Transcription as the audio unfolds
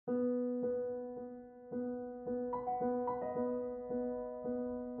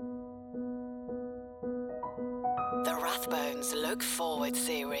Rathbones Look Forward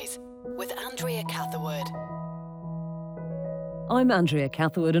series with Andrea Catherwood. I'm Andrea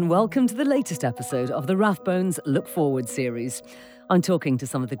Catherwood and welcome to the latest episode of the Rathbones Look Forward series. I'm talking to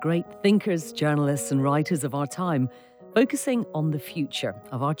some of the great thinkers, journalists and writers of our time, focusing on the future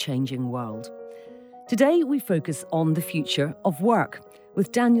of our changing world. Today we focus on the future of work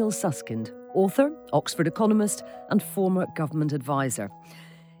with Daniel Susskind, author, Oxford economist and former government advisor.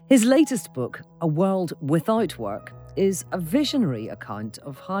 His latest book, A World Without Work, is a visionary account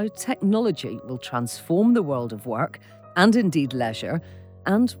of how technology will transform the world of work and indeed leisure,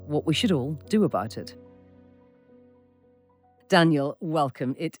 and what we should all do about it. Daniel,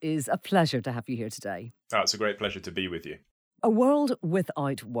 welcome. It is a pleasure to have you here today. Oh, it's a great pleasure to be with you. A World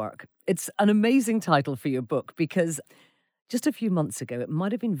Without Work. It's an amazing title for your book because just a few months ago, it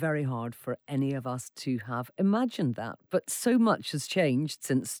might have been very hard for any of us to have imagined that. But so much has changed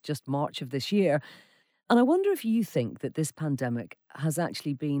since just March of this year. And I wonder if you think that this pandemic has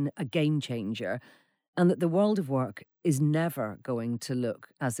actually been a game changer and that the world of work is never going to look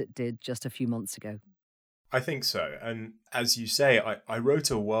as it did just a few months ago. I think so. And as you say, I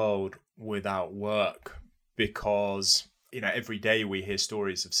wrote A World Without Work because, every day we hear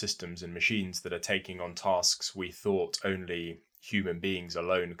stories of systems and machines that are taking on tasks we thought only human beings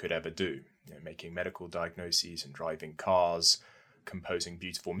alone could ever do. Making medical diagnoses and driving cars, composing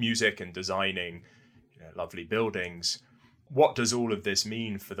beautiful music and designing lovely buildings. What does all of this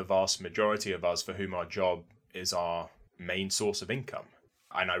mean for the vast majority of us for whom our job is our main source of income?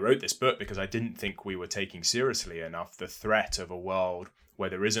 And I wrote this book because I didn't think we were taking seriously enough the threat of a world where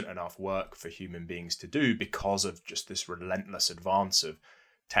there isn't enough work for human beings to do because of just this relentless advance of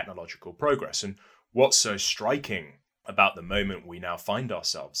technological progress. And what's so striking about the moment we now find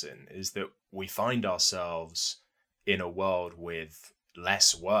ourselves in is that we find ourselves in a world with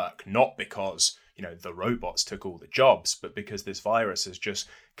less work, not because the robots took all the jobs, but because this virus has just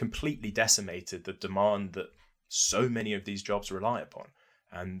completely decimated the demand that so many of these jobs rely upon.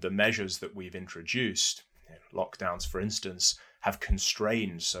 And the measures that we've introduced, lockdowns, for instance, have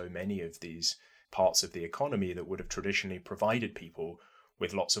constrained so many of these parts of the economy that would have traditionally provided people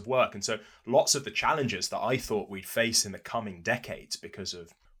with lots of work. And so lots of the challenges that I thought we'd face in the coming decades because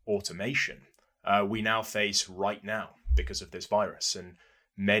of automation, we now face right now because of this virus. And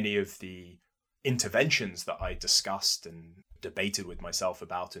many of the interventions that I discussed and debated with myself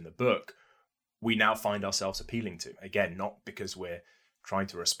about in the book, we now find ourselves appealing to. Again, not because we're trying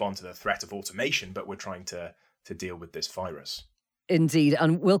to respond to the threat of automation, but we're trying to deal with this virus. Indeed,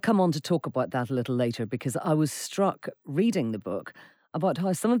 and we'll come on to talk about that a little later because I was struck reading the book about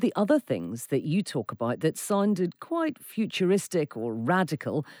how some of the other things that you talk about that sounded quite futuristic or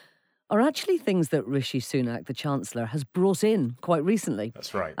radical are actually things that Rishi Sunak, the Chancellor, has brought in quite recently.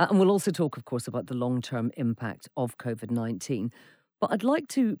 That's right. And we'll also talk, of course, about the long-term impact of COVID-19. But I'd like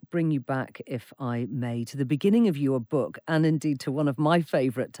to bring you back, if I may, to the beginning of your book, and indeed to one of my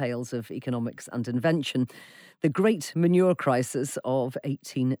favourite tales of economics and invention, the Great Manure Crisis of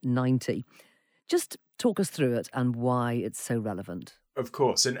 1890. Just talk us through it and why it's so relevant. Of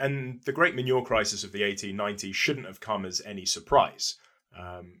course. And the Great Manure Crisis of the 1890s shouldn't have come as any surprise.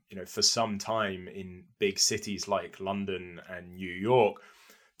 For some time in big cities like London and New York,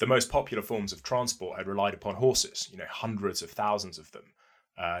 the most popular forms of transport had relied upon horses, hundreds of thousands of them,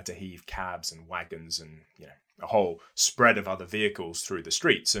 to heave cabs and wagons and, a whole spread of other vehicles through the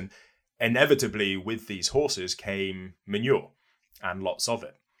streets. And inevitably with these horses came manure and lots of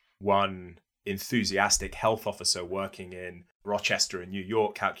it. One enthusiastic health officer working in Rochester in New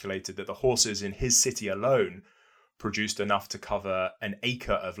York calculated that the horses in his city alone produced enough to cover an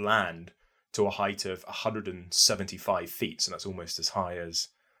acre of land to a height of 175 feet. So that's almost as high as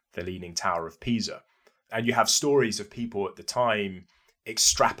the Leaning Tower of Pisa. And you have stories of people at the time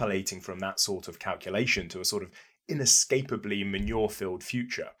extrapolating from that sort of calculation to a sort of inescapably manure-filled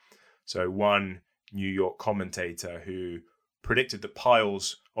future. So one New York commentator who predicted that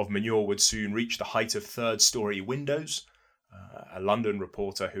piles of manure would soon reach the height of third-story windows. A London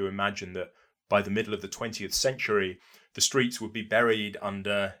reporter who imagined that by the middle of the 20th century, the streets would be buried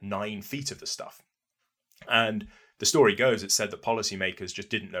under 9 feet of the stuff. And the story goes, it said that policymakers just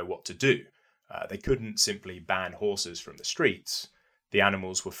didn't know what to do. They couldn't simply ban horses from the streets. The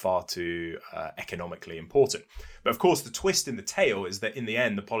animals were far too economically important. But of course, the twist in the tale is that in the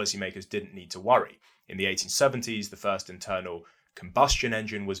end, the policymakers didn't need to worry. In the 1870s, the first internal combustion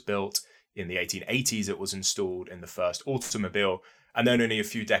engine was built. In the 1880s, it was installed in the first automobile. And then only a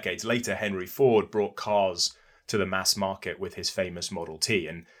few decades later, Henry Ford brought cars to the mass market with his famous Model T.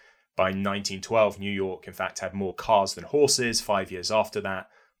 And by 1912, New York, in fact, had more cars than horses. 5 years after that,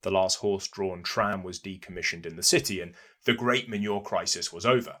 the last horse-drawn tram was decommissioned in the city, and the great manure crisis was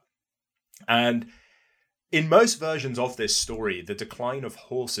over. And in most versions of this story, the decline of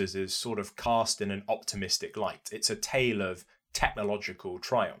horses is sort of cast in an optimistic light. It's a tale of technological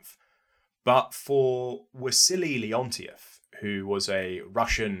triumph. But for Wassily Leontief, who was a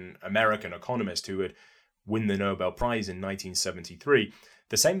Russian-American economist who would win the Nobel Prize in 1973,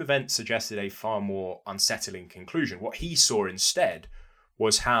 the same event suggested a far more unsettling conclusion. What he saw instead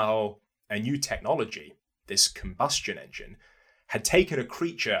was how a new technology, this combustion engine, had taken a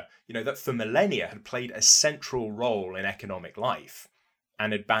creature, that for millennia had played a central role in economic life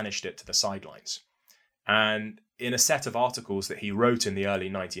and had banished it to the sidelines. And in a set of articles that he wrote in the early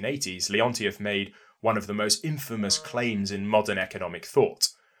 1980s, Leontief made one of the most infamous claims in modern economic thought.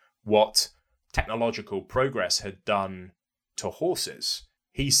 What technological progress had done to horses,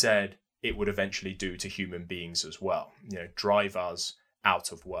 he said it would eventually do to human beings as well, drive us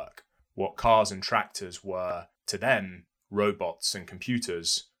out of work. What cars and tractors were to them, robots and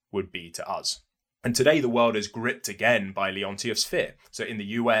computers would be to us. And today the world is gripped again by Leontief's fear. So in the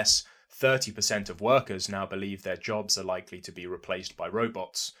US, 30% of workers now believe their jobs are likely to be replaced by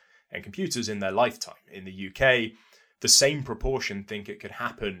robots and computers in their lifetime. In the UK, the same proportion think it could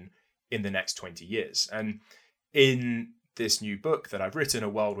happen in the next 20 years. And in this new book that I've written, A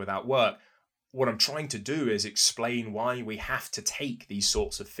World Without Work, what I'm trying to do is explain why we have to take these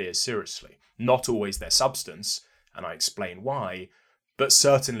sorts of fears seriously. Not always their substance, and I explain why, but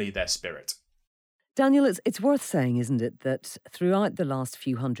certainly their spirit. Daniel, it's worth saying, isn't it, that throughout the last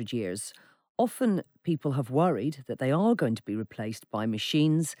few hundred years, often people have worried that they are going to be replaced by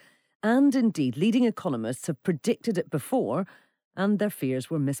machines, and indeed leading economists have predicted it before, and their fears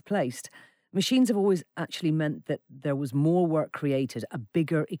were misplaced. Machines have always actually meant that there was more work created, a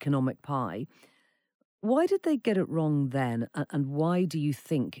bigger economic pie. Why did they get it wrong then, and why do you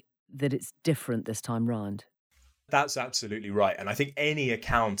think that it's different this time round? That's absolutely right. And I think any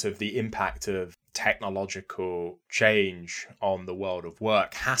account of the impact of technological change on the world of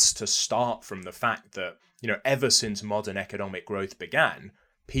work has to start from the fact that, ever since modern economic growth began,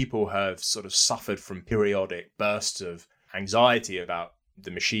 people have sort of suffered from periodic bursts of anxiety about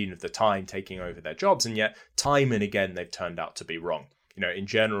the machine of the time taking over their jobs. And yet time and again, they've turned out to be wrong. In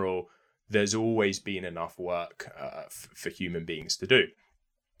general, there's always been enough work for human beings to do.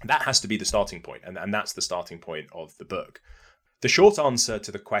 That has to be the starting point, and that's the starting point of the book. The short answer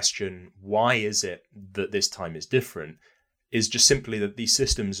to the question, why is it that this time is different, is just simply that these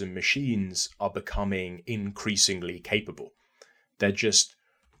systems and machines are becoming increasingly capable. They're just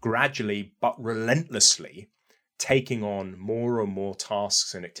gradually but relentlessly taking on more and more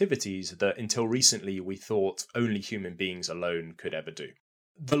tasks and activities that until recently we thought only human beings alone could ever do.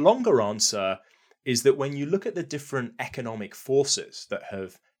 The longer answer is that when you look at the different economic forces that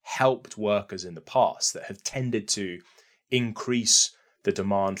have helped workers in the past, that have tended to increase the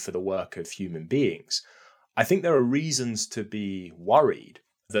demand for the work of human beings, I think there are reasons to be worried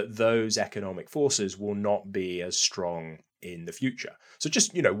that those economic forces will not be as strong in the future. So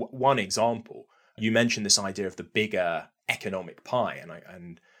just, one example, you mentioned this idea of the bigger economic pie,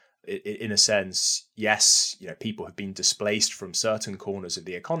 and in a sense, yes, people have been displaced from certain corners of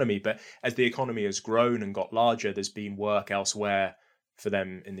the economy, but as the economy has grown and got larger, there's been work elsewhere for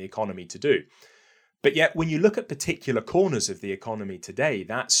them in the economy to do. But yet, when you look at particular corners of the economy today,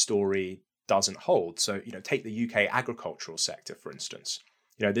 that story doesn't hold. So, take the UK agricultural sector, for instance.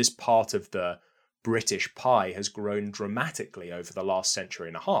 This part of the British pie has grown dramatically over the last century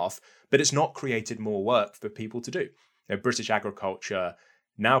and a half, but it's not created more work for people to do. British agriculture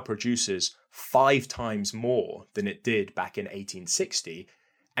now produces 5 times more than it did back in 1860,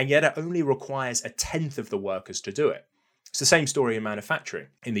 and yet it only requires 1/10 of the workers to do it. It's the same story in manufacturing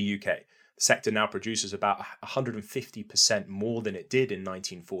in the UK. The sector now produces about 150% more than it did in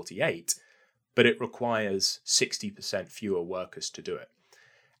 1948, but it requires 60% fewer workers to do it.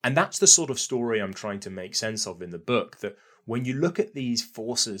 And that's the sort of story I'm trying to make sense of in the book, that when you look at these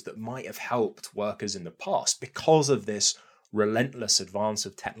forces that might have helped workers in the past because of this relentless advance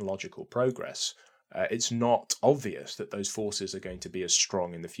of technological progress, it's not obvious that those forces are going to be as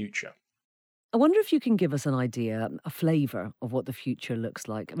strong in the future. I wonder if you can give us an idea, a flavour of what the future looks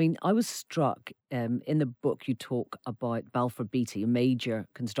like. I mean, I was struck in the book you talk about Balfour Beatty, a major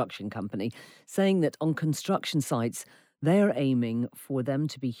construction company, saying that on construction sites, they're aiming for them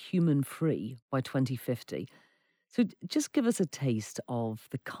to be human-free by 2050. So just give us a taste of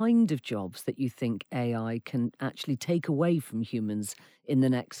the kind of jobs that you think AI can actually take away from humans in the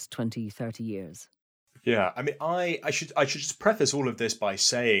next 20, 30 years. Yeah, I mean, I should just preface all of this by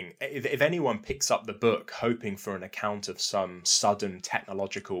saying, if anyone picks up the book hoping for an account of some sudden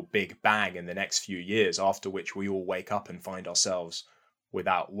technological big bang in the next few years, after which we all wake up and find ourselves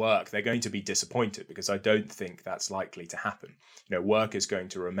without work, they're going to be disappointed, because I don't think that's likely to happen. Work is going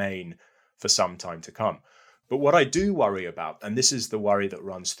to remain for some time to come. But what I do worry about, and this is the worry that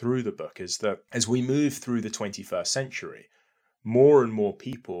runs through the book, is that as we move through the 21st century, more and more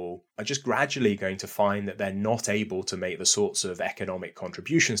people are just gradually going to find that they're not able to make the sorts of economic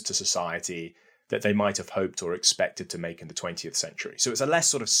contributions to society that they might have hoped or expected to make in the 20th century. So it's a less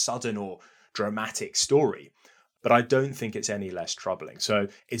sort of sudden or dramatic story, but I don't think it's any less troubling. So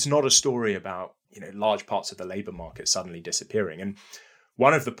it's not a story about, large parts of the labor market suddenly disappearing. And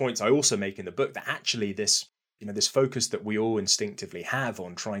one of the points I also make in the book, that actually this focus that we all instinctively have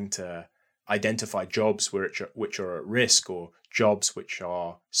on trying to identify jobs which are at risk, or jobs which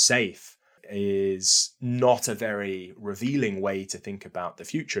are safe, is not a very revealing way to think about the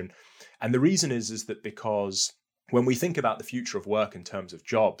future. And the reason is that because when we think about the future of work in terms of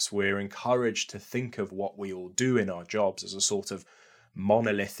jobs, we're encouraged to think of what we all do in our jobs as a sort of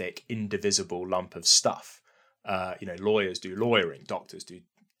monolithic, indivisible lump of stuff. Lawyers do lawyering, doctors do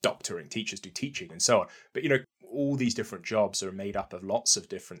doctoring, teachers do teaching, and so on. But, all these different jobs are made up of lots of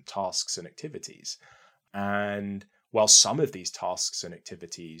different tasks and activities. And while some of these tasks and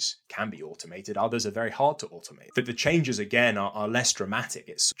activities can be automated, others are very hard to automate. But the changes, again, are less dramatic.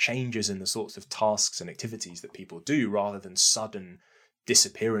 It's changes in the sorts of tasks and activities that people do, rather than sudden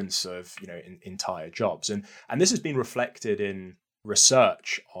disappearance of, entire jobs. And this has been reflected in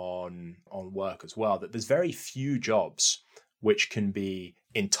research on work as well, that there's very few jobs which can be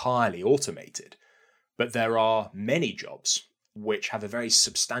entirely automated. But there are many jobs which have a very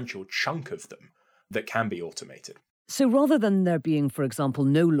substantial chunk of them that can be automated. So rather than there being, for example,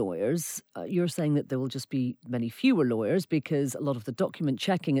 no lawyers, you're saying that there will just be many fewer lawyers, because a lot of the document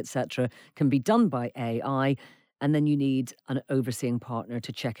checking, etc., can be done by AI, and then you need an overseeing partner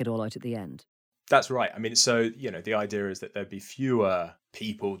to check it all out at the end. That's right. I mean, so, the idea is that there'd be fewer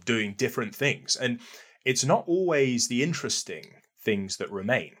people doing different things. And it's not always the interesting things that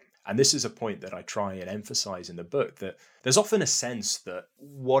remain. And this is a point that I try and emphasize in the book, that there's often a sense that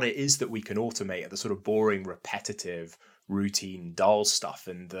what it is that we can automate are the sort of boring, repetitive, routine, dull stuff,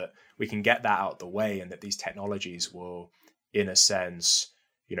 and that we can get that out the way, and that these technologies will, in a sense,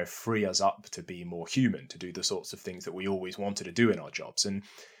 free us up to be more human, to do the sorts of things that we always wanted to do in our jobs. And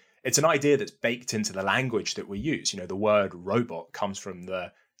it's an idea that's baked into the language that we use. The word robot comes from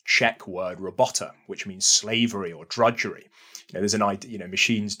the Czech word robota, which means slavery or drudgery. There's an idea,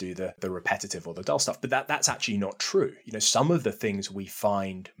 machines do the repetitive or the dull stuff, but that's actually not true. Some of the things we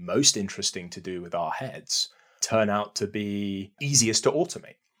find most interesting to do with our heads turn out to be easiest to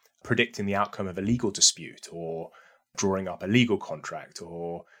automate. Predicting the outcome of a legal dispute, or drawing up a legal contract,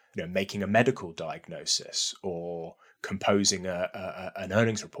 or making a medical diagnosis, or composing an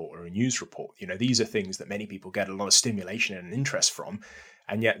earnings report or a news report. These are things that many people get a lot of stimulation and interest from,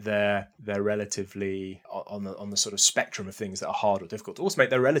 and yet they're relatively on the sort of spectrum of things that are hard or difficult to automate.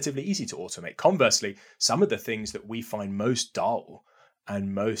 They're relatively easy to automate. Conversely, some of the things that we find most dull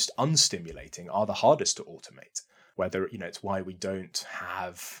and most unstimulating are the hardest to automate. Whether it's why we don't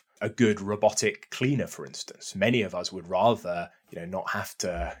have a good robotic cleaner, for instance. Many of us would rather not have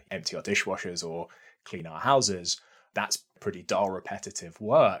to empty our dishwashers or clean our houses. That's pretty dull, repetitive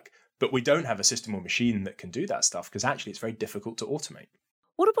work. But we don't have a system or machine that can do that stuff, because actually it's very difficult to automate.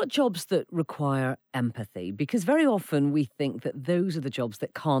 What about jobs that require empathy? Because very often we think that those are the jobs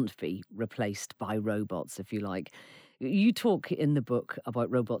that can't be replaced by robots, if you like. You talk in the book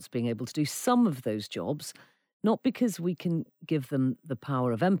about robots being able to do some of those jobs, not because we can give them the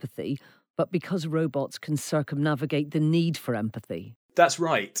power of empathy, but because robots can circumnavigate the need for empathy. That's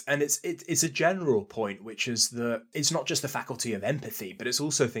right. And it's a general point, which is that it's not just the faculty of empathy, but it's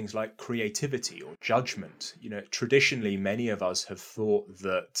also things like creativity or judgment. Traditionally, many of us have thought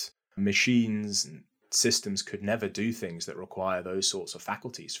that machines and systems could never do things that require those sorts of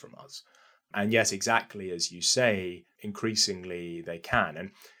faculties from us. And yet, exactly as you say, increasingly they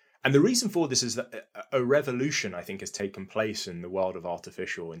can. And the reason for this is that a revolution, I think, has taken place in the world of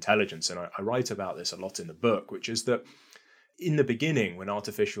artificial intelligence. And I write about this a lot in the book, which is that in the beginning, when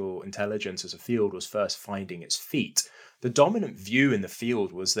artificial intelligence as a field was first finding its feet, the dominant view in the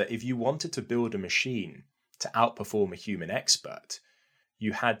field was that if you wanted to build a machine to outperform a human expert,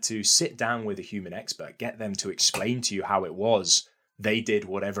 you had to sit down with a human expert, get them to explain to you how it was they did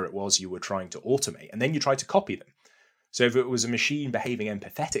whatever it was you were trying to automate, and then you tried to copy them. So if it was a machine behaving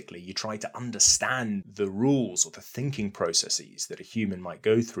empathetically, you try to understand the rules or the thinking processes that a human might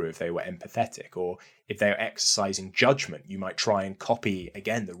go through if they were empathetic, or if they were exercising judgment, you might try and copy,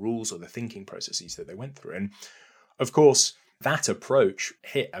 again, the rules or the thinking processes that they went through. And of course, that approach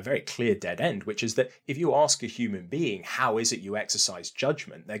hit a very clear dead end, which is that if you ask a human being, how is it you exercise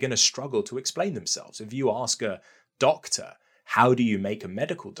judgment, they're going to struggle to explain themselves. If you ask a doctor, how do you make a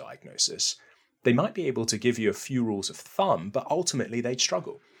medical diagnosis, they might be able to give you a few rules of thumb, but ultimately they'd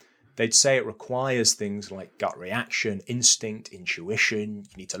struggle. They'd say it requires things like gut reaction, instinct, intuition.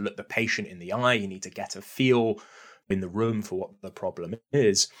 You need to look the patient in the eye. You need to get a feel in the room for what the problem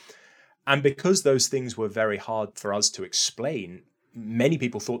is. And because those things were very hard for us to explain, many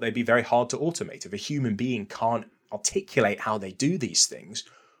people thought they'd be very hard to automate. If a human being can't articulate how they do these things,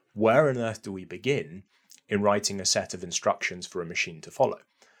 where on earth do we begin in writing a set of instructions for a machine to follow?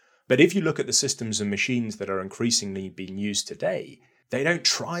 But if you look at the systems and machines that are increasingly being used today, they don't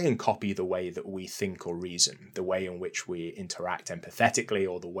try and copy the way that we think or reason, the way in which we interact empathetically,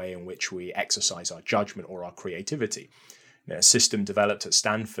 or the way in which we exercise our judgment or our creativity. A system developed at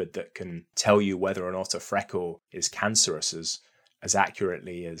Stanford that can tell you whether or not a freckle is cancerous as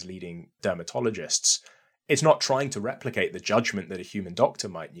accurately as leading dermatologists. It's not trying to replicate the judgment that a human doctor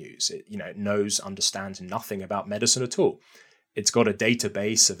might use. It knows, understands nothing about medicine at all. It's got a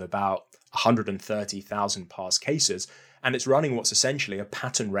database of about 130,000 past cases, and it's running what's essentially a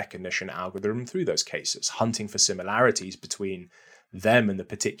pattern recognition algorithm through those cases, hunting for similarities between them and the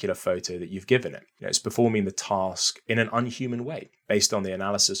particular photo that you've given it. It's performing the task in an unhuman way, based on the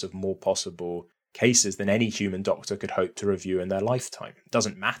analysis of more possible cases than any human doctor could hope to review in their lifetime. It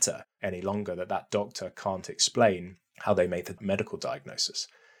doesn't matter any longer that doctor can't explain how they make the medical diagnosis.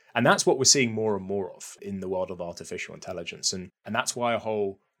 And that's what we're seeing more and more of in the world of artificial intelligence. And that's why a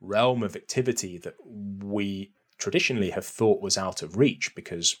whole realm of activity that we traditionally have thought was out of reach,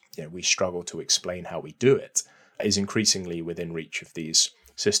 because we struggle to explain how we do it, is increasingly within reach of these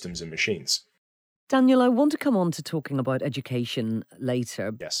systems and machines. Daniel, I want to come on to talking about education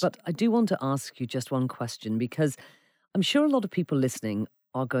later, Yes. But I do want to ask you just one question, because I'm sure a lot of people listening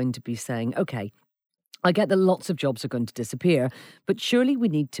are going to be saying, okay, I get that lots of jobs are going to disappear, but surely we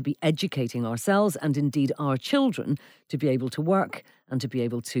need to be educating ourselves and indeed our children to be able to work and to be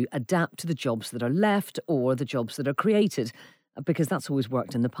able to adapt to the jobs that are left or the jobs that are created, because that's always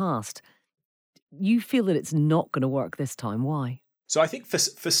worked in the past. You feel that it's not going to work this time. Why? So I think for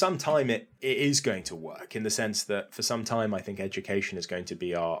some time it is going to work, in the sense that for some time I think education is going to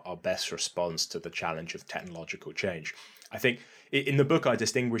be our best response to the challenge of technological change. I think in the book I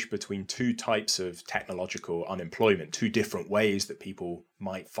distinguish between two types of technological unemployment, two different ways that people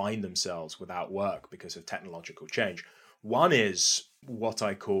might find themselves without work because of technological change. One is what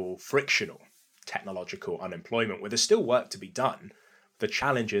I call frictional technological unemployment, where there's still work to be done. The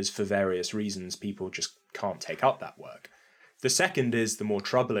challenge is, for various reasons, people just can't take up that work. The second is the more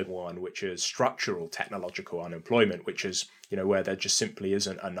troubling one, which is structural technological unemployment, which is, where there just simply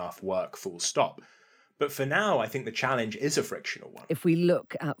isn't enough work, full stop. But for now, I think the challenge is a frictional one. If we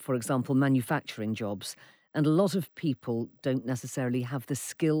look at, for example, manufacturing jobs, and a lot of people don't necessarily have the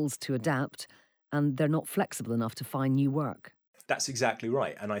skills to adapt, and they're not flexible enough to find new work. That's exactly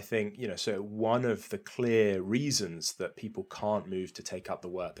right. And I think, so one of the clear reasons that people can't move to take up the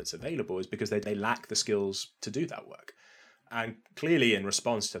work that's available is because they lack the skills to do that work. And clearly, in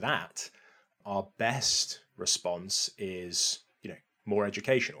response to that, our best response is, more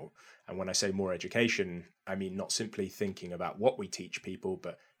educational. And when I say more education, I mean not simply thinking about what we teach people,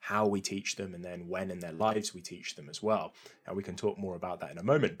 but how we teach them, and then when in their lives we teach them as well. And we can talk more about that in a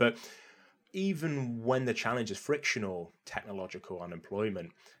moment. But even when the challenge is frictional technological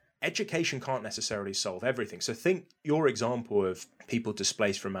unemployment, education can't necessarily solve everything. So think your example of people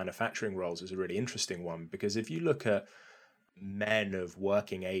displaced from manufacturing roles is a really interesting one, because if you look at men of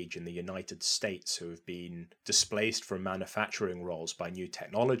working age in the United States who have been displaced from manufacturing roles by new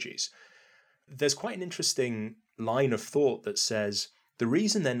technologies, there's quite an interesting line of thought that says the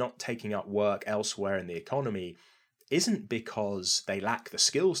reason they're not taking up work elsewhere in the economy isn't because they lack the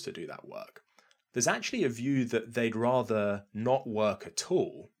skills to do that work. There's actually a view that they'd rather not work at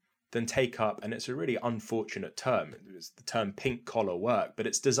all than take up, and it's a really unfortunate term, it's the term pink collar work, but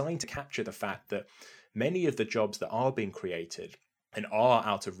it's designed to capture the fact that many of the jobs that are being created and are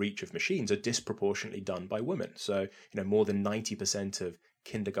out of reach of machines are disproportionately done by women. So, more than 90% of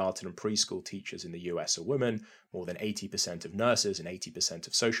kindergarten and preschool teachers in the US are women, more than 80% of nurses and 80%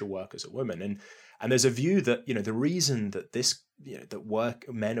 of social workers are women. And there's a view that, the reason that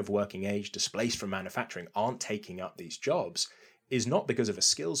men of working age displaced from manufacturing aren't taking up these jobs is not because of a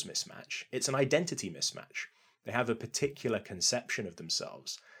skills mismatch. It's an identity mismatch. They have a particular conception of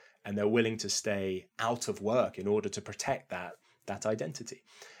themselves, and they're willing to stay out of work in order to protect that identity.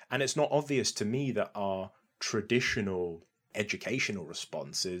 And it's not obvious to me that our traditional educational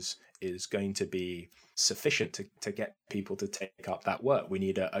response is going to be sufficient to get people to take up that work. We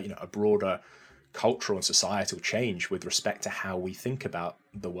need a broader cultural and societal change with respect to how we think about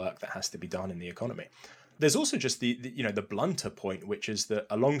the work that has to be done in the economy. There's also just the blunter point, which is that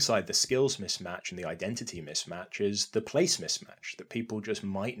alongside the skills mismatch and the identity mismatch is the place mismatch, that people just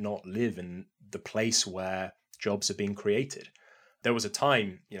might not live in the place where jobs are being created. There was a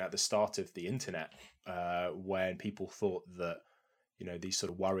time, at the start of the internet, when people thought that, these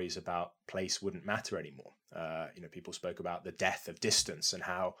sort of worries about place wouldn't matter anymore. People spoke about the death of distance and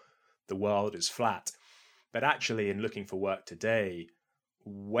how the world is flat. But actually, in looking for work today,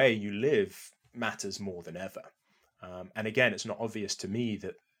 where you live matters more than ever. And again, it's not obvious to me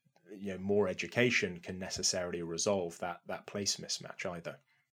that more education can necessarily resolve that place mismatch either.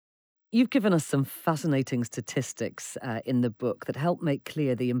 You've given us some fascinating statistics in the book that help make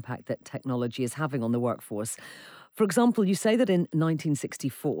clear the impact that technology is having on the workforce. For example, you say that in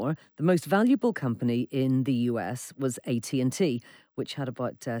 1964, the most valuable company in the US was AT&T, which had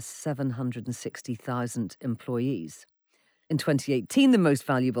about 760,000 employees. In 2018, the most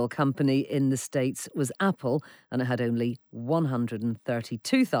valuable company in the States was Apple, and it had only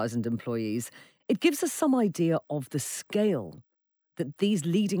 132,000 employees. It gives us some idea of the scale that these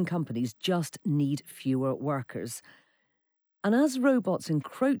leading companies just need fewer workers. And as robots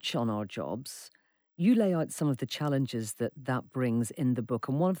encroach on our jobs, you lay out some of the challenges that brings in the book.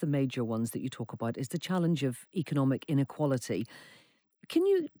 And one of the major ones that you talk about is the challenge of economic inequality. Can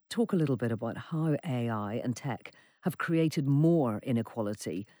you talk a little bit about how AI and tech have created more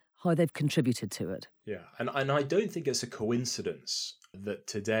inequality, how they've contributed to it? Yeah, and I don't think it's a coincidence that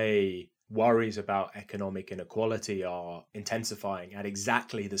today worries about economic inequality are intensifying at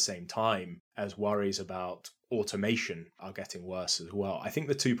exactly the same time as worries about automation are getting worse as well. I think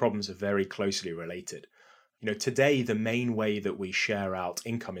the two problems are very closely related. Today, the main way that we share out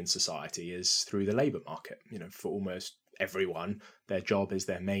income in society is through the labor market. For almost everyone, their job is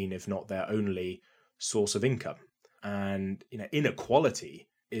their main, if not their only, source of income. And inequality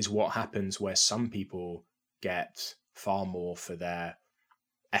is what happens where some people get far more for their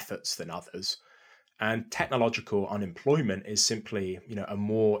efforts than others. And technological unemployment is simply, a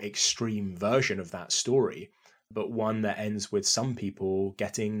more extreme version of that story, but one that ends with some people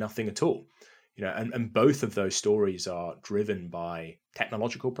getting nothing at all. And both of those stories are driven by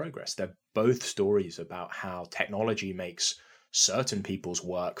technological progress. They're both stories about how technology makes certain people's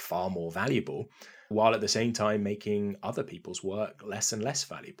work far more valuable, while at the same time making other people's work less and less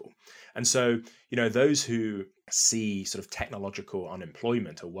valuable. And so, those who see sort of technological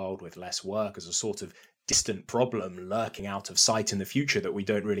unemployment, a world with less work, as a sort of distant problem lurking out of sight in the future that we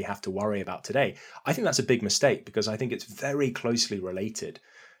don't really have to worry about today, I think that's a big mistake, because I think it's very closely related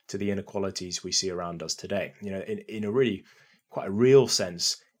to the inequalities we see around us today. In a really quite a real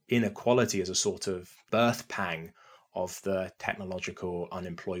sense, inequality is a sort of birth pang of the technological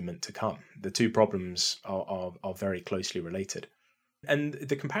unemployment to come. The two problems are very closely related. And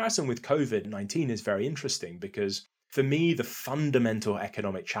the comparison with COVID-19 is very interesting, because for me, the fundamental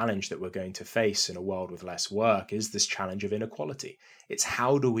economic challenge that we're going to face in a world with less work is this challenge of inequality. It's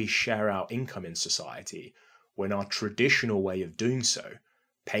how do we share our income in society when our traditional way of doing so,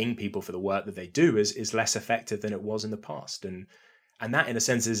 paying people for the work that they do, is less effective than it was in the past. And that, in a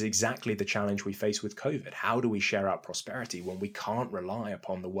sense, is exactly the challenge we face with COVID. How do we share our prosperity when we can't rely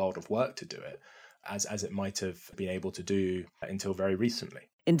upon the world of work to do it, as it might have been able to do until very recently?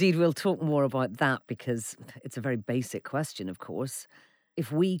 Indeed, we'll talk more about that, because it's a very basic question, of course.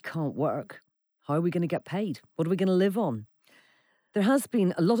 If we can't work, how are we going to get paid? What are we going to live on? There has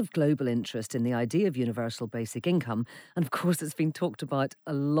been a lot of global interest in the idea of universal basic income, and of course it's been talked about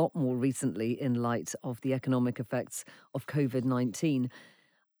a lot more recently in light of the economic effects of COVID-19.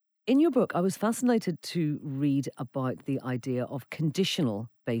 In your book, I was fascinated to read about the idea of conditional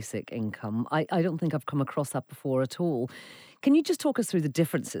basic income. I don't think I've come across that before at all. Can you just talk us through the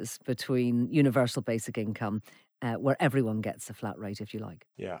differences between universal basic income, where everyone gets a flat rate, if you like?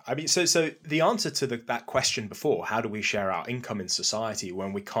 Yeah, I mean, so the answer to that question before, how do we share our income in society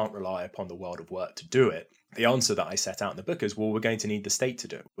when we can't rely upon the world of work to do it? The answer that I set out in the book is, well, we're going to need the state to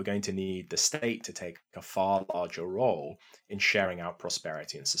do it. We're going to need the state to take a far larger role in sharing out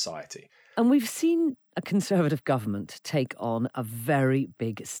prosperity in society. And we've seen a Conservative government take on a very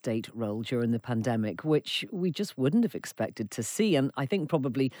big state role during the pandemic, which we just wouldn't have expected to see. And I think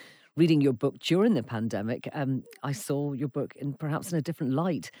probably reading your book during the pandemic, I saw your book perhaps in a different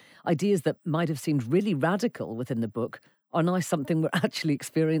light. Ideas that might have seemed really radical within the book are now something we're actually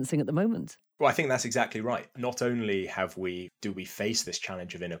experiencing at the moment. Well, I think that's exactly right. Not only do we face this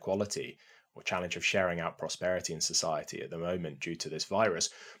challenge of inequality or challenge of sharing out prosperity in society at the moment due to this virus,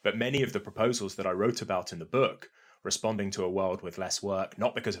 but many of the proposals that I wrote about in the book, responding to a world with less work,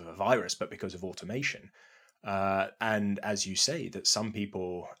 not because of a virus, but because of automation. And as you say, that some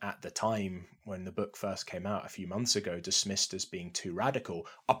people at the time when the book first came out a few months ago dismissed as being too radical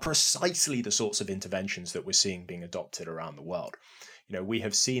are precisely the sorts of interventions that we're seeing being adopted around the world. We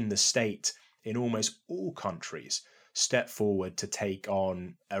have seen the state in almost all countries step forward to take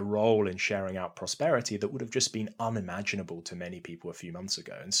on a role in sharing out prosperity that would have just been unimaginable to many people a few months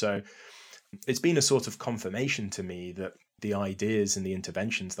ago. And so it's been a sort of confirmation to me that the ideas and the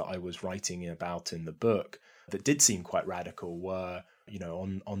interventions that I was writing about in the book that did seem quite radical were,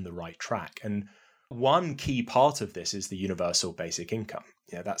 on the right track. And one key part of this is the universal basic income.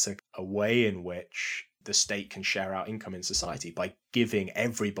 That's a way in which the state can share out income in society by giving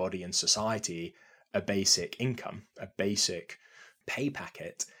everybody in society a basic income, a basic pay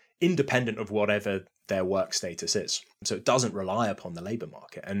packet, independent of whatever their work status is. So it doesn't rely upon the labor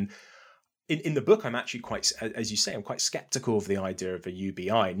market. And in the book, I'm actually quite, as you say, I'm quite skeptical of the idea of a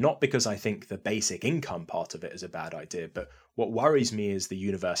UBI, not because I think the basic income part of it is a bad idea, but what worries me is the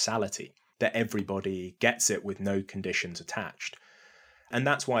universality, that everybody gets it with no conditions attached. And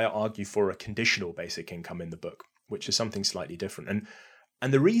that's why I argue for a conditional basic income in the book, which is something slightly different.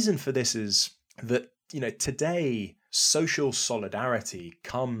 And the reason for this is that, today, social solidarity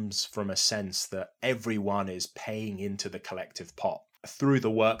comes from a sense that everyone is paying into the collective pot through the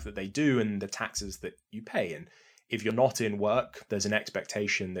work that they do and the taxes that you pay. And if you're not in work, there's an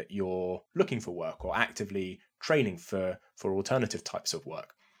expectation that you're looking for work or actively training for alternative types of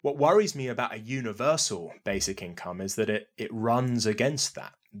work. What worries me about a universal basic income is that it runs against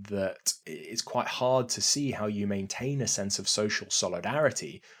that it's quite hard to see how you maintain a sense of social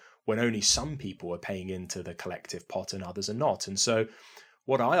solidarity when only some people are paying into the collective pot and others are not. And so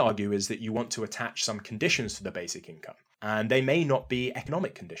what I argue is that you want to attach some conditions to the basic income. And they may not be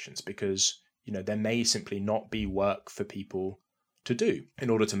economic conditions because, there may simply not be work for people to do in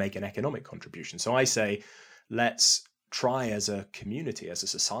order to make an economic contribution. So I say, let's try as a community, as a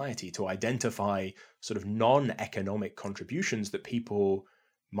society, to identify sort of non-economic contributions that people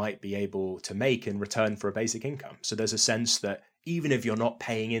might be able to make in return for a basic income. So there's a sense that even if you're not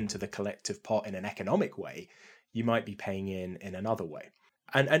paying into the collective pot in an economic way, you might be paying in another way.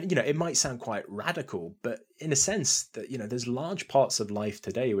 And it might sound quite radical, but in a sense that, there's large parts of life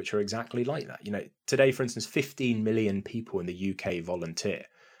today which are exactly like that. Today, for instance, 15 million people in the UK volunteer,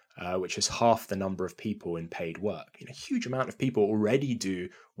 which is half the number of people in paid work. A huge amount of people already do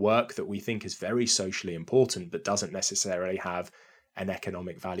work that we think is very socially important, but doesn't necessarily have an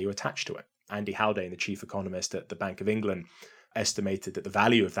economic value attached to it. Andy Haldane, the chief economist at the Bank of England, estimated that the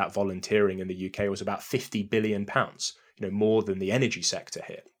value of that volunteering in the UK was about £50 billion, more than the energy sector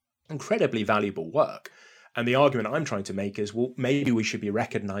here. Incredibly valuable work. And the argument I'm trying to make is, well, maybe we should be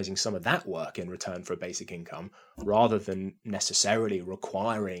recognizing some of that work in return for a basic income rather than necessarily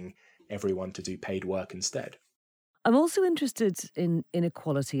requiring everyone to do paid work instead. I'm also interested in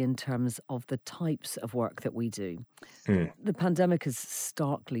inequality in terms of the types of work that we do. The pandemic has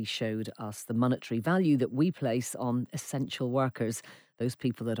starkly showed us the monetary value that we place on essential workers, those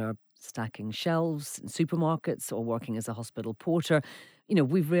people that are stacking shelves in supermarkets or working as a hospital porter.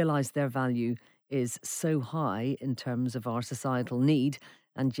 We've realised their value is so high in terms of our societal need,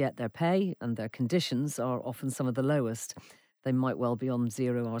 and yet their pay and their conditions are often some of the lowest. They might well be on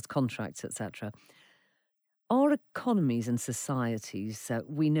 0 hours contracts, etc. Our economies and societies,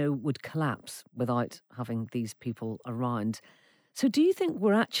 we know, would collapse without having these people around. So do you think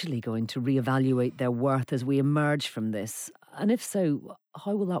we're actually going to reevaluate their worth as we emerge from this? And if so,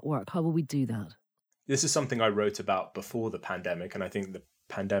 how will that work? How will we do that? This is something I wrote about before the pandemic, and I think the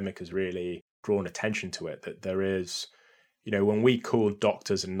pandemic has really drawn attention to it, that there is, when we called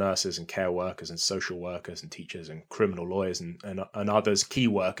doctors and nurses and care workers and social workers and teachers and criminal lawyers and others key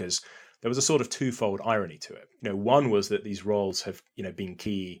workers, there was a sort of twofold irony to it. One was that these roles have, been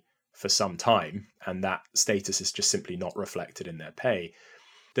key for some time, and that status is just simply not reflected in their pay.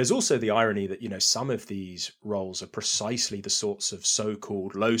 There's also the irony that, some of these roles are precisely the sorts of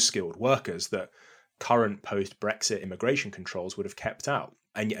so-called low-skilled workers that current post-Brexit immigration controls would have kept out.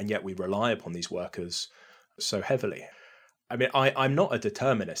 And yet we rely upon these workers so heavily. I mean, I'm not a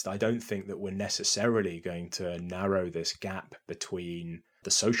determinist. I don't think that we're necessarily going to narrow this gap between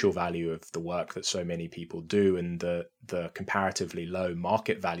the social value of the work that so many people do and the comparatively low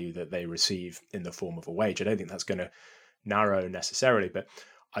market value that they receive in the form of a wage. I don't think that's going to narrow necessarily, but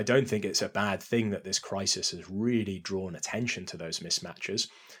I don't think it's a bad thing that this crisis has really drawn attention to those mismatches.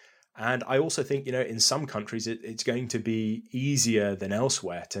 And I also think, in some countries, it's going to be easier than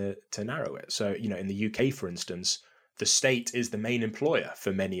elsewhere to narrow it. So, in the UK, for instance, the state is the main employer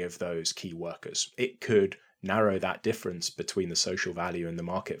for many of those key workers. It could narrow that difference between the social value and the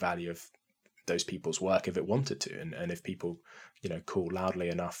market value of those people's work if it wanted to, and if people, call loudly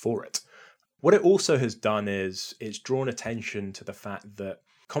enough for it. What it also has done is it's drawn attention to the fact that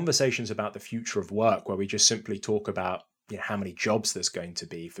conversations about the future of work, where we just simply talk about how many jobs there's going to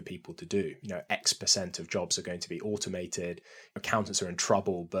be for people to do. X% of jobs are going to be automated. Accountants are in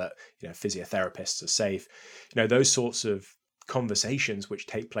trouble, but physiotherapists are safe. Those sorts of conversations which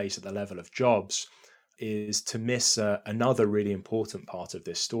take place at the level of jobs is to miss another really important part of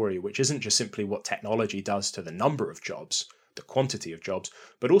this story, which isn't just simply what technology does to the number of jobs, the quantity of jobs,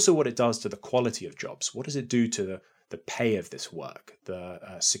 but also what it does to the quality of jobs. What does it do to the pay of this work, the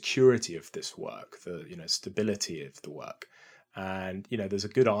security of this work, the stability of the work? And there's a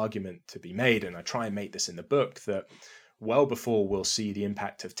good argument to be made, and I try and make this in the book, that well before we'll see the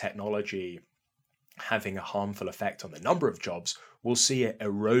impact of technology having a harmful effect on the number of jobs, we'll see it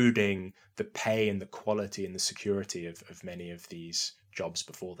eroding the pay and the quality and the security of many of these jobs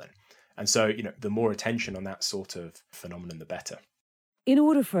before then. And so, the more attention on that sort of phenomenon, the better. In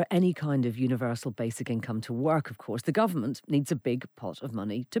order for any kind of universal basic income to work, of course, the government needs a big pot of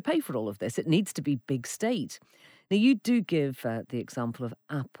money to pay for all of this. It needs to be big state. Now, you do give the example of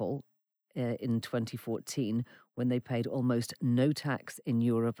Apple in 2014, when they paid almost no tax in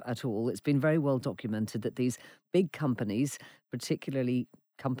Europe at all. It's been very well documented that these big companies, particularly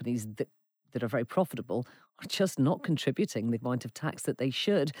companies that are very profitable, are just not contributing the amount of tax that they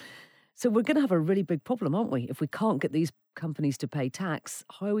should. So we're going to have a really big problem, aren't we? If we can't get these companies to pay tax,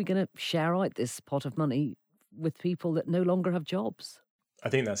 how are we going to share out this pot of money with people that no longer have jobs? I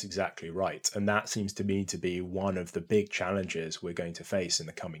think that's exactly right. And that seems to me to be one of the big challenges we're going to face in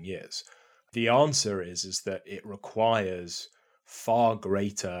the coming years. The answer is that it requires far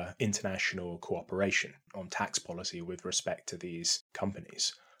greater international cooperation on tax policy with respect to these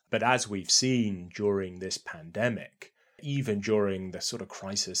companies. But as we've seen during this pandemic, even during the sort of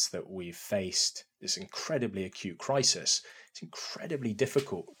crisis that we've faced, this incredibly acute crisis, it's incredibly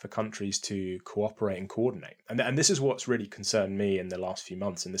difficult for countries to cooperate and coordinate. And this is what's really concerned me in the last few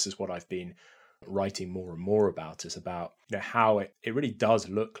months, and this is what I've been writing more and more about, is about how it really does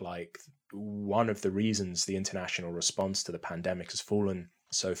look like one of the reasons the international response to the pandemic has fallen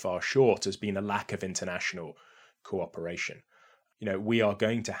so far short has been a lack of international cooperation. We are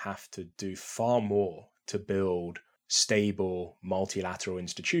going to have to do far more to build stable multilateral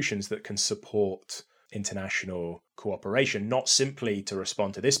institutions that can support international cooperation, not simply to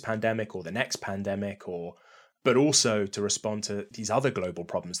respond to this pandemic or the next pandemic, but also to respond to these other global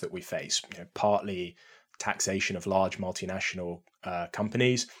problems that we face, partly taxation of large multinational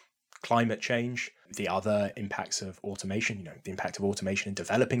companies, climate change, the other impacts of automation, the impact of automation in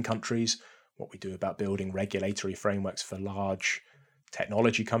developing countries, what we do about building regulatory frameworks for large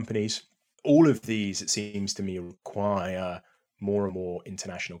technology companies. All of these, it seems to me, require more and more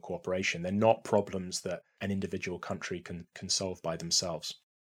international cooperation. They're not problems that an individual country can solve by themselves.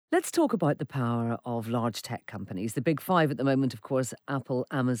 Let's talk about the power of large tech companies. The big five at the moment, of course, Apple,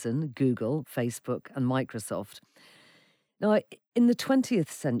 Amazon, Google, Facebook, and Microsoft. Now, in the 20th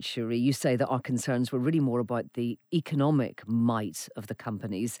century, you say that our concerns were really more about the economic might of the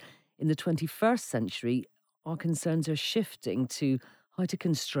companies. In the 21st century, our concerns are shifting to how to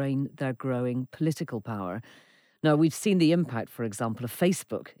constrain their growing political power. Now, we've seen the impact, for example, of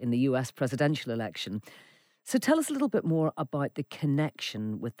Facebook in the US presidential election. So tell us a little bit more about the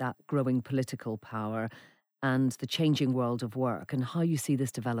connection with that growing political power and the changing world of work and how you see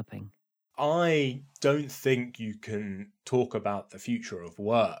this developing. I don't think you can talk about the future of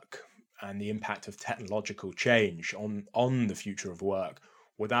work and the impact of technological change on the future of work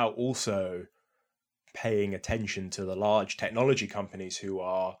without also paying attention to the large technology companies who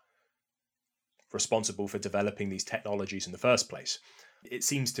are responsible for developing these technologies in the first place. It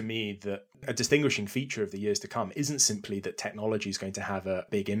seems to me that a distinguishing feature of the years to come isn't simply that technology is going to have a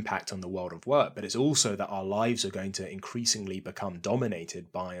big impact on the world of work, but it's also that our lives are going to increasingly become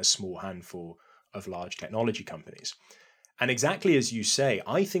dominated by a small handful of large technology companies. And exactly as you say,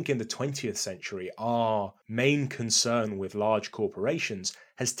 I think in the 20th century, our main concern with large corporations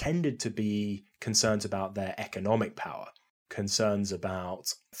has tended to be concerns about their economic power, concerns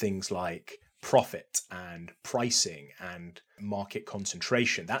about things like profit and pricing and market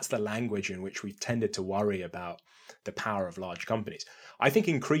concentration. That's the language in which we've tended to worry about the power of large companies. I think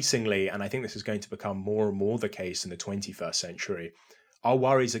increasingly, and I think this is going to become more and more the case in the 21st century, our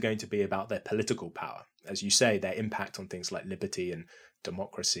worries are going to be about their political power. As you say, their impact on things like liberty and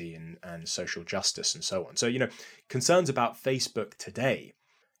democracy and social justice and so on. So, concerns about Facebook today,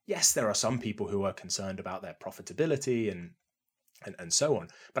 yes, there are some people who are concerned about their profitability and so on.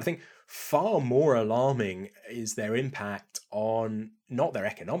 But I think far more alarming is their impact on not their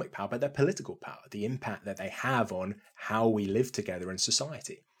economic power, but their political power, the impact that they have on how we live together in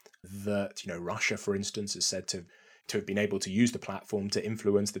society. That, Russia, for instance, is said to have been able to use the platform to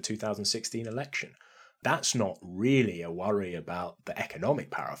influence the 2016 election. That's not really a worry about the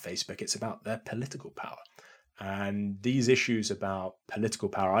economic power of Facebook. It's about their political power. And these issues about political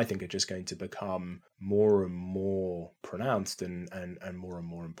power, I think, are just going to become more and more pronounced and more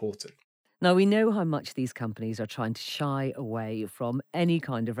important. Now, we know how much these companies are trying to shy away from any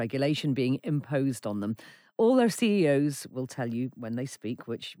kind of regulation being imposed on them. All their CEOs will tell you when they speak,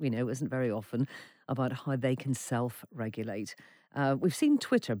 which we know isn't very often, about how they can self-regulate. We've seen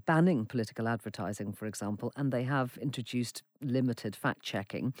Twitter banning political advertising, for example, and they have introduced limited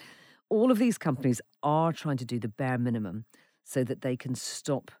fact-checking. All of these companies are trying to do the bare minimum so that they can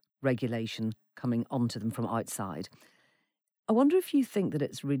stop regulation coming onto them from outside. I wonder if you think that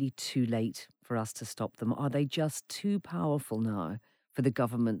it's really too late for us to stop them. Are they just too powerful now for the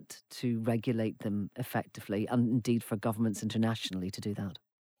government to regulate them effectively, and indeed for governments internationally to do that?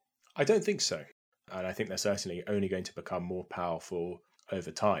 I don't think so. And I think they're certainly only going to become more powerful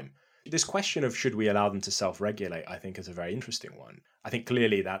over time. This question of should we allow them to self-regulate, I think, is a very interesting one. I think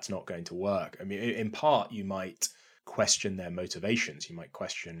clearly that's not going to work. I mean, in part, you might question their motivations. You might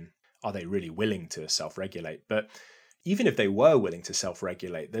question, are they really willing to self-regulate? But even if they were willing to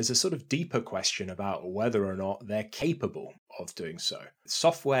self-regulate, there's a sort of deeper question about whether or not they're capable of doing so.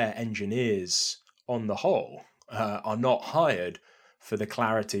 Software engineers, on the whole, are not hired for the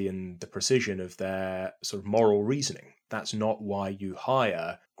clarity and the precision of their sort of moral reasoning. That's not why you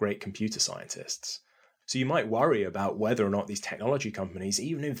hire great computer scientists. So you might worry about whether or not these technology companies,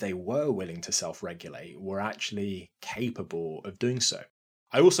 even if they were willing to self-regulate, were actually capable of doing so.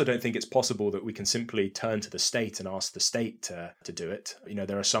 I also don't think it's possible that we can simply turn to the state and ask the state to do it.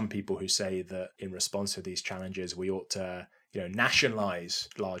 There are some people who say that in response to these challenges, we ought to, nationalize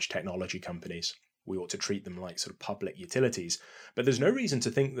large technology companies. We ought to treat them like sort of public utilities. But there's no reason to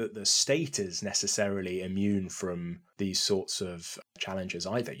think that the state is necessarily immune from these sorts of challenges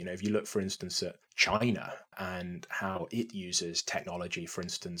either. If you look, for instance, at China and how it uses technology, for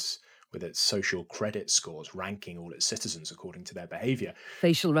instance, with its social credit scores, ranking all its citizens according to their behavior.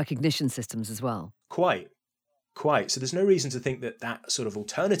 Facial recognition systems as well. Quite. So there's no reason to think that sort of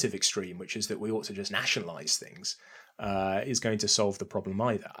alternative extreme, which is that we ought to just nationalize things, is going to solve the problem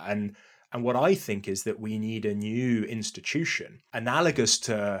either. And what I think is that we need a new institution analogous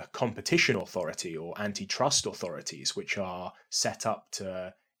to competition authority or antitrust authorities, which are set up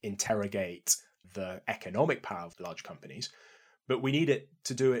to interrogate the economic power of large companies. But we need it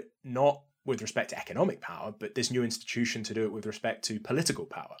to do it not with respect to economic power, but this new institution to do it with respect to political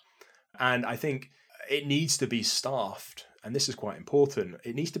power. And I think it needs to be staffed, and this is quite important,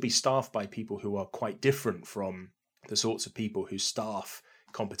 it needs to be staffed by people who are quite different from the sorts of people who staff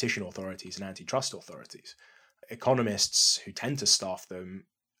competition authorities and antitrust authorities. Economists who tend to staff them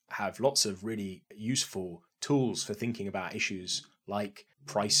have lots of really useful tools for thinking about issues like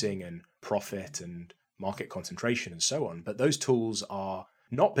pricing and profit and market concentration and so on. But those tools are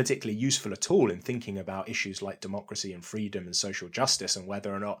not particularly useful at all in thinking about issues like democracy and freedom and social justice and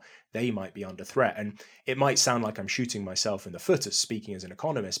whether or not they might be under threat. And it might sound like I'm shooting myself in the foot as speaking as an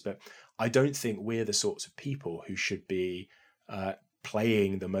economist, but I don't think we're the sorts of people who should be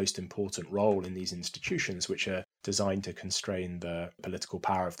playing the most important role in these institutions, which are designed to constrain the political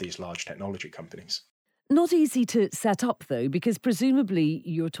power of these large technology companies. Not easy to set up, though, because presumably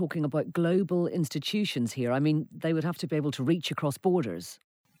you're talking about global institutions here. I mean, they would have to be able to reach across borders.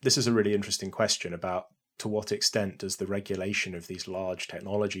 This is a really interesting question about to what extent does the regulation of these large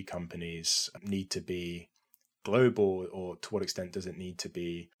technology companies need to be global, or to what extent does it need to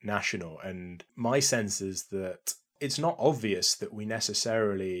be national? And my sense is that it's not obvious that we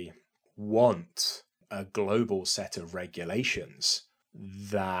necessarily want a global set of regulations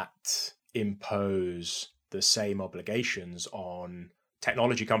that impose the same obligations on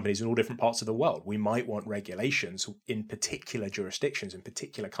technology companies in all different parts of the world. We might want regulations in particular jurisdictions, in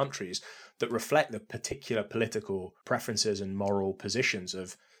particular countries, that reflect the particular political preferences and moral positions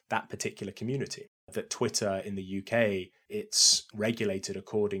of that particular community. that Twitter in the UK, it's regulated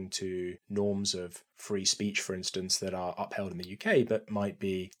according to norms of free speech, for instance, that are upheld in the UK, but might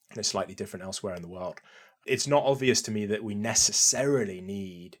be slightly different elsewhere in the world. It's not obvious to me that we necessarily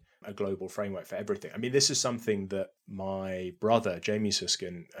need a global framework for everything. I mean, this is something that my brother, Jamie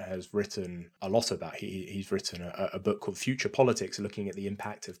Susskind, has written a lot about. He's written a book called Future Politics, looking at the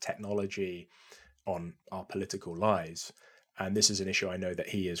impact of technology on our political lives. And this is an issue I know that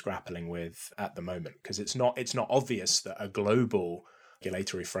he is grappling with at the moment, because it's not obvious that a global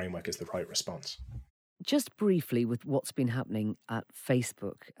regulatory framework is the right response. Just briefly, with what's been happening at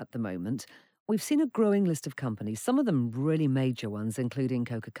Facebook at the moment, we've seen a growing list of companies, some of them really major ones, including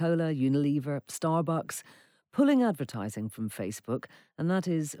Coca-Cola, Unilever, Starbucks, pulling advertising from Facebook, and that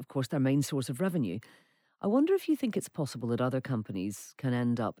is, of course, their main source of revenue. I wonder if you think it's possible that other companies can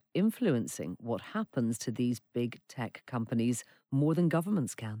end up influencing what happens to these big tech companies more than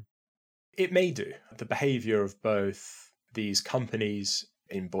governments can. It may do. The behavior of both these companies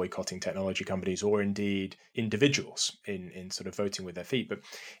in boycotting technology companies, or indeed individuals in sort of voting with their feet. But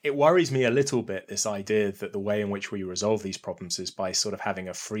it worries me a little bit, this idea that the way in which we resolve these problems is by sort of having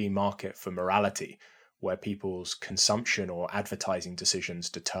a free market for morality, where people's consumption or advertising decisions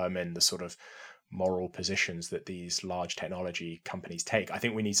determine the sort of moral positions that these large technology companies take. I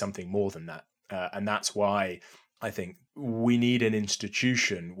think we need something more than that. And that's why I think we need an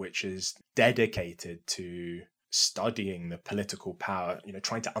institution which is dedicated to studying the political power,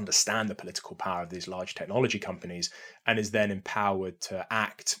 trying to understand the political power of these large technology companies, and is then empowered to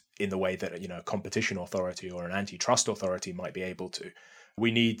act in the way that a competition authority or an antitrust authority might be able to. We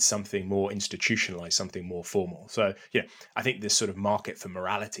need something more institutionalized, something more formal. So, I think this sort of market for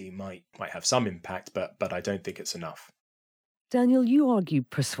morality might have some impact, but I don't think it's enough. Daniel, you argue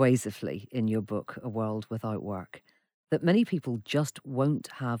persuasively in your book, A World Without Work, that many people just won't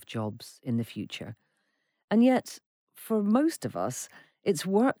have jobs in the future. And yet, for most of us, it's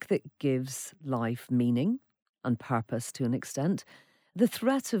work that gives life meaning and purpose to an extent. The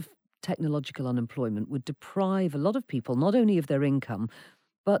threat of technological unemployment would deprive a lot of people not only of their income,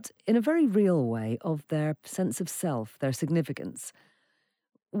 but in a very real way of their sense of self, their significance.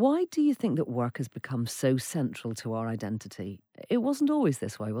 Why do you think that work has become so central to our identity? It wasn't always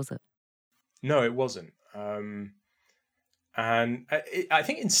this way, was it? No, it wasn't. And I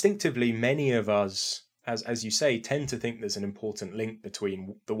think instinctively many of us, as you say, tend to think there's an important link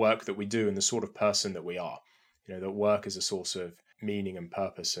between the work that we do and the sort of person that we are. That work is a source of meaning and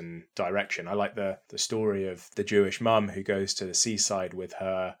purpose and direction. I like the story of the Jewish mum who goes to the seaside with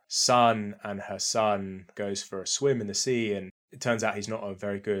her son, and her son goes for a swim in the sea, and it turns out he's not a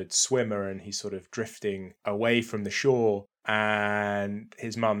very good swimmer, and he's sort of drifting away from the shore, and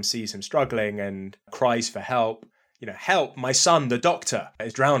his mum sees him struggling and cries for help. Help, my son, the doctor,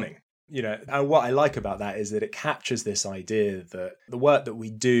 is drowning. And what I like about that is that it captures this idea that the work that we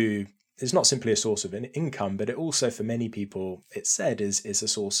do is not simply a source of income, but it also, for many people, it's said, is a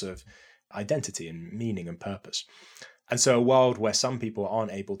source of identity and meaning and purpose. And so a world where some people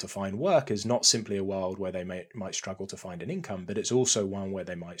aren't able to find work is not simply a world where they might struggle to find an income, but it's also one where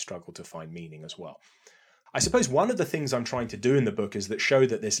they might struggle to find meaning as well. I suppose one of the things I'm trying to do in the book is that show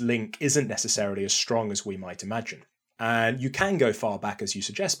that this link isn't necessarily as strong as we might imagine. And you can go far back, as you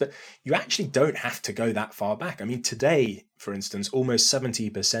suggest, but you actually don't have to go that far back. I mean, today, for instance, almost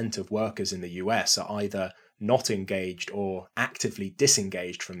 70% of workers in the US are either not engaged or actively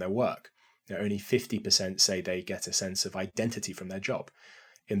disengaged from their work. Only 50% say they get a sense of identity from their job.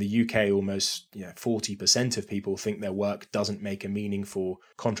 In the UK, almost 40% of people think their work doesn't make a meaningful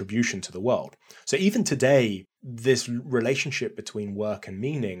contribution to the world. So even today, this relationship between work and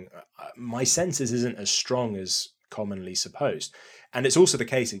meaning, my sense isn't as strong as commonly supposed. And it's also the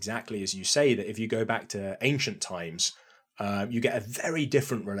case, exactly as you say, that if you go back to ancient times, you get a very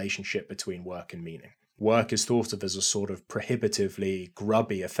different relationship between work and meaning. Work is thought of as a sort of prohibitively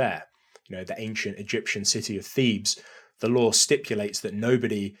grubby affair. The ancient Egyptian city of Thebes, the law stipulates that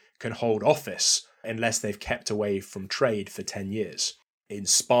nobody can hold office unless they've kept away from trade for 10 years. In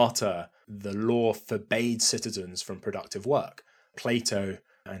Sparta, the law forbade citizens from productive work. Plato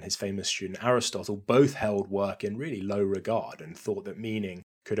and his famous student Aristotle both held work in really low regard and thought that meaning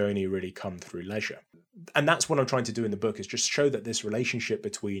could only really come through leisure. And that's what I'm trying to do in the book, is just show that this relationship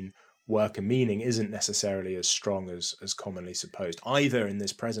between work and meaning isn't necessarily as strong as commonly supposed, either in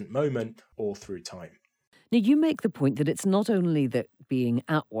this present moment or through time. Now, you make the point that it's not only that being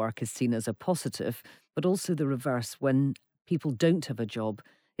at work is seen as a positive, but also the reverse. When people don't have a job,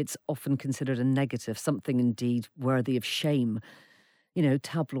 it's often considered a negative, something indeed worthy of shame.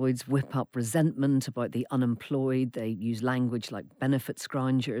 Tabloids whip up resentment about the unemployed. They use language like benefit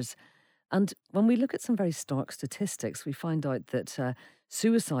scroungers. And when we look at some very stark statistics, we find out that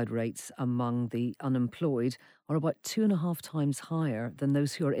suicide rates among the unemployed are about 2.5 times higher than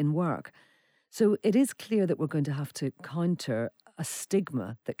those who are in work. So it is clear that we're going to have to counter a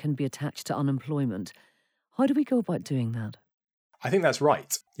stigma that can be attached to unemployment. How do we go about doing that? I think that's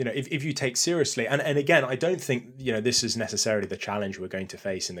right. If you take seriously, and again, I don't think, this is necessarily the challenge we're going to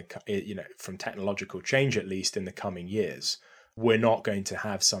face from technological change, at least in the coming years. We're not going to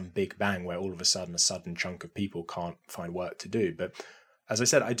have some big bang where all of a sudden chunk of people can't find work to do. But as I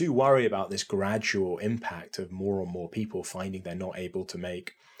said, I do worry about this gradual impact of more and more people finding they're not able to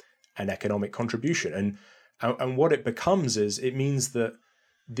make an economic contribution. And what it becomes is, it means that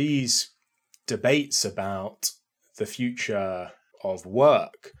these debates about the future of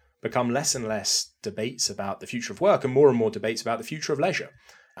work become less and less debates about the future of work and more debates about the future of leisure.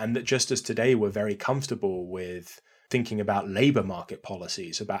 And that just as today we're very comfortable with thinking about labour market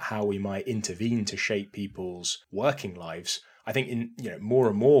policies, about how we might intervene to shape people's working lives, I think more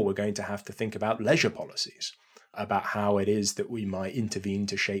and more we're going to have to think about leisure policies, about how it is that we might intervene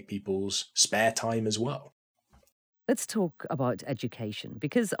to shape people's spare time as well. Let's talk about education,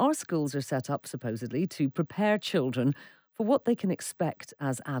 because our schools are set up supposedly to prepare children for what they can expect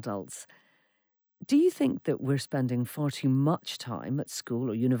as adults. Do you think that we're spending far too much time at school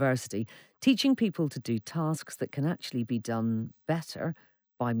or university teaching people to do tasks that can actually be done better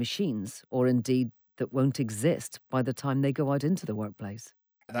by machines, or indeed that won't exist by the time they go out into the workplace?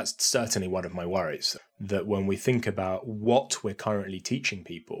 That's certainly one of my worries, that when we think about what we're currently teaching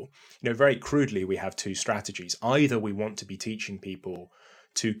people, very crudely, we have two strategies. Either we want to be teaching people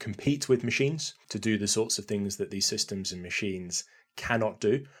to compete with machines, to do the sorts of things that these systems and machines cannot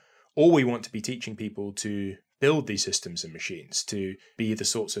do, or we want to be teaching people to build these systems and machines, to be the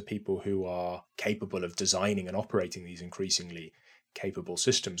sorts of people who are capable of designing and operating these increasingly capable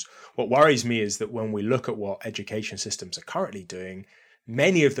systems. What worries me is that when we look at what education systems are currently doing,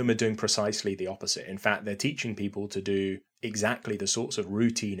 many of them are doing precisely the opposite. In fact, they're teaching people to do exactly the sorts of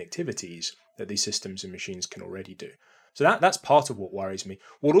routine activities that these systems and machines can already do. So that's part of what worries me.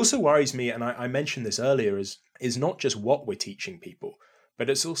 What also worries me, and I mentioned this earlier, is not just what we're teaching people, but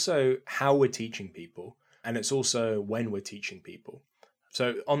it's also how we're teaching people, and it's also when we're teaching people.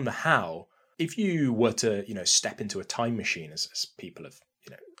 So on the how, if you were to, step into a time machine, as people have,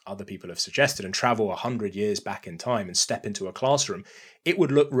 other people have suggested, and travel 100 years back in time and step into a classroom, it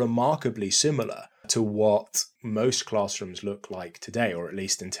would look remarkably similar to what most classrooms look like today, or at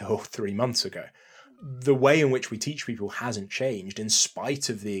least until 3 months ago. The way in which we teach people hasn't changed in spite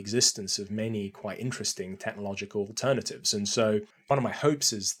of the existence of many quite interesting technological alternatives. And so one of my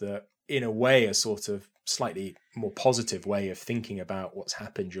hopes is that, in a way, a sort of slightly more positive way of thinking about what's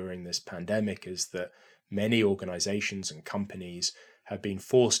happened during this pandemic is that many organizations and companies have been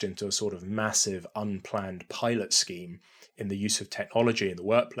forced into a sort of massive unplanned pilot scheme in the use of technology in the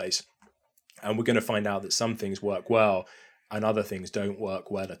workplace. And we're going to find out that some things work well and other things don't work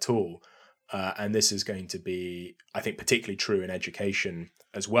well at all. And this is going to be, I think, particularly true in education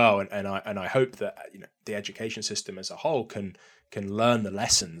as well. And I hope that the education system as a whole can learn the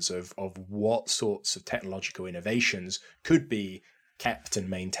lessons of what sorts of technological innovations could be kept and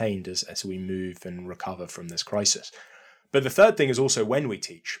maintained as we move and recover from this crisis. But the third thing is also when we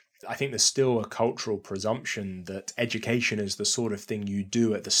teach. I think there's still a cultural presumption that education is the sort of thing you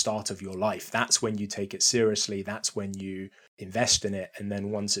do at the start of your life. That's when you take it seriously. That's when you invest in it. And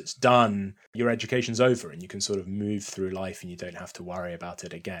then once it's done, your education's over and you can sort of move through life and you don't have to worry about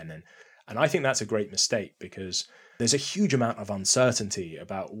it again. And I think that's a great mistake, because there's a huge amount of uncertainty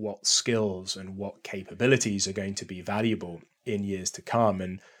about what skills and what capabilities are going to be valuable in years to come.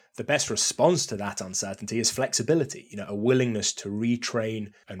 And the best response to that uncertainty is flexibility, a willingness to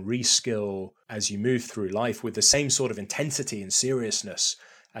retrain and reskill as you move through life with the same sort of intensity and seriousness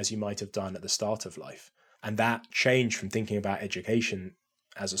as you might have done at the start of life. And that change from thinking about education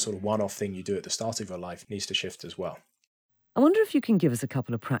as a sort of one-off thing you do at the start of your life needs to shift as well. I wonder if you can give us a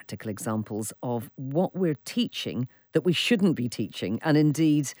couple of practical examples of what we're teaching that we shouldn't be teaching, and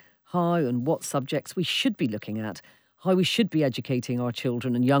indeed how and what subjects we should be looking at, how we should be educating our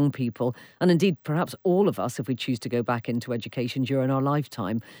children and young people, and indeed perhaps all of us if we choose to go back into education during our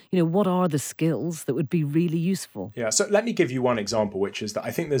lifetime. What are the skills that would be really useful? Yeah, so let me give you one example, which is that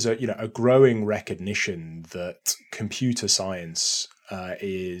I think there's a growing recognition that computer science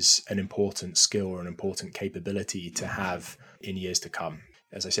is an important skill or an important capability to have in years to come.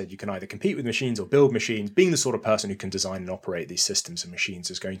 As I said, you can either compete with machines or build machines. Being the sort of person who can design and operate these systems and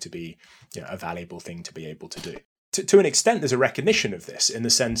machines is going to be a valuable thing to be able to do. To an extent, there's a recognition of this in the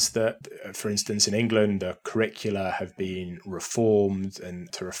sense that, for instance, in England, the curricula have been reformed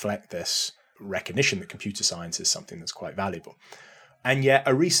and to reflect this recognition that computer science is something that's quite valuable. And yet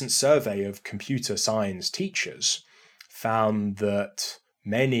a recent survey of computer science teachers found that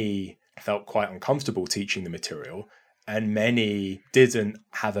many felt quite uncomfortable teaching the material and many didn't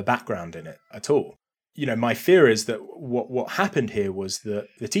have a background in it at all. My fear is that what happened here was that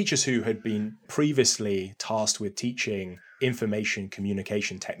the teachers who had been previously tasked with teaching information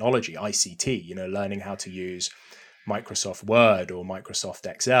communication technology, ICT, learning how to use Microsoft Word or Microsoft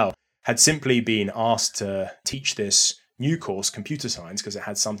Excel, had simply been asked to teach this new course, computer science, because it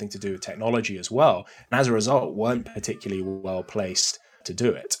had something to do with technology as well. And as a result, weren't particularly well placed to do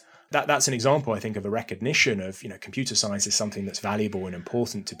it. That's an example, I think, of a recognition of, computer science is something that's valuable and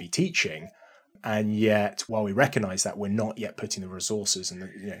important to be teaching. And yet, while we recognize that, we're not yet putting the resources and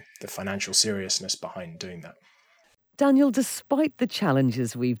the financial seriousness behind doing that. Daniel, despite the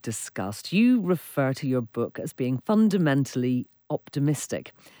challenges we've discussed, you refer to your book as being fundamentally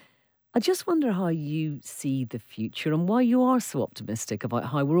optimistic. I just wonder how you see the future and why you are so optimistic about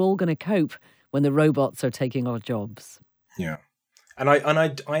how we're all going to cope when the robots are taking our jobs. Yeah. And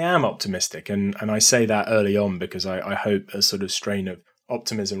I am optimistic, and I say that early on because I hope a sort of strain of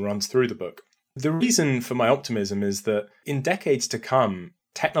optimism runs through the book. The reason for my optimism is that in decades to come,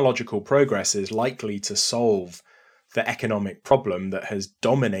 technological progress is likely to solve the economic problem that has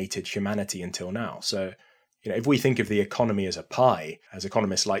dominated humanity until now. So, if we think of the economy as a pie, as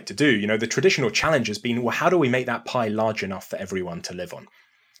economists like to do, the traditional challenge has been, well, how do we make that pie large enough for everyone to live on?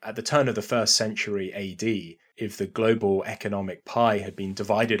 At the turn of the first century AD, if the global economic pie had been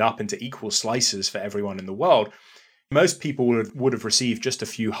divided up into equal slices for everyone in the world, most people would have received just a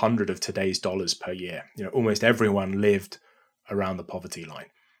few hundred of today's dollars per year. Almost everyone lived around the poverty line.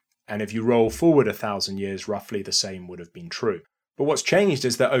 And if you roll forward 1,000 years, roughly the same would have been true. But what's changed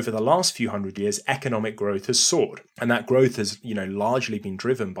is that over the last few hundred years, economic growth has soared. And that growth has, largely been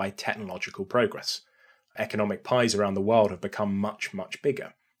driven by technological progress. Economic pies around the world have become much, much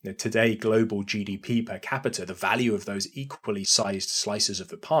bigger. Today, global GDP per capita, the value of those equally sized slices of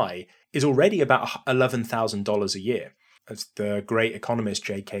the pie, is already about $11,000 a year. As the great economist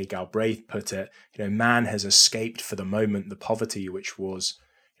J.K. Galbraith put it, man has escaped for the moment the poverty which was,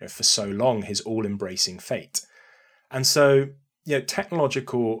 for so long, his all-embracing fate. And so,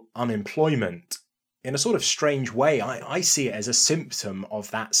 technological unemployment, in a sort of strange way, I see it as a symptom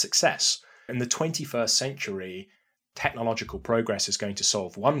of that success. In the 21st century, technological progress is going to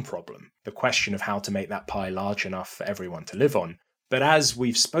solve one problem, the question of how to make that pie large enough for everyone to live on. But as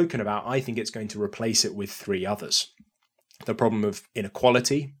we've spoken about, I think it's going to replace it with three others. The problem of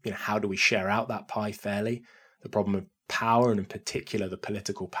inequality, how do we share out that pie fairly? The problem of power, and in particular the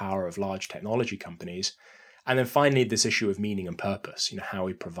political power of large technology companies. And then finally, this issue of meaning and purpose, how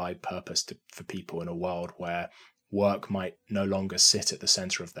we provide purpose for people in a world where work might no longer sit at the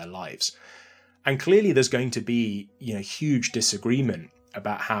center of their lives. And clearly there's going to be, huge disagreement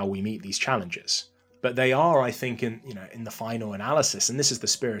about how we meet these challenges. But they are, I think, in the final analysis, and this is the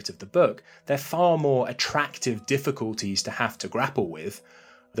spirit of the book, they're far more attractive difficulties to have to grapple with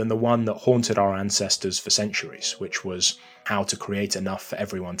than the one that haunted our ancestors for centuries, which was how to create enough for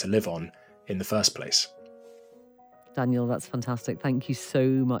everyone to live on in the first place. Daniel, that's fantastic. Thank you so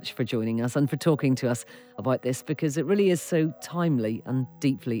much for joining us and for talking to us about this, because it really is so timely and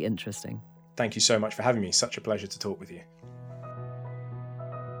deeply interesting. Thank you so much for having me. Such a pleasure to talk with you.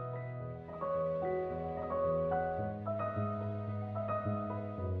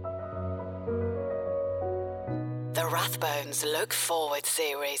 The Rathbones Look Forward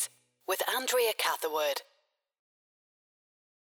series with Andrea Catherwood.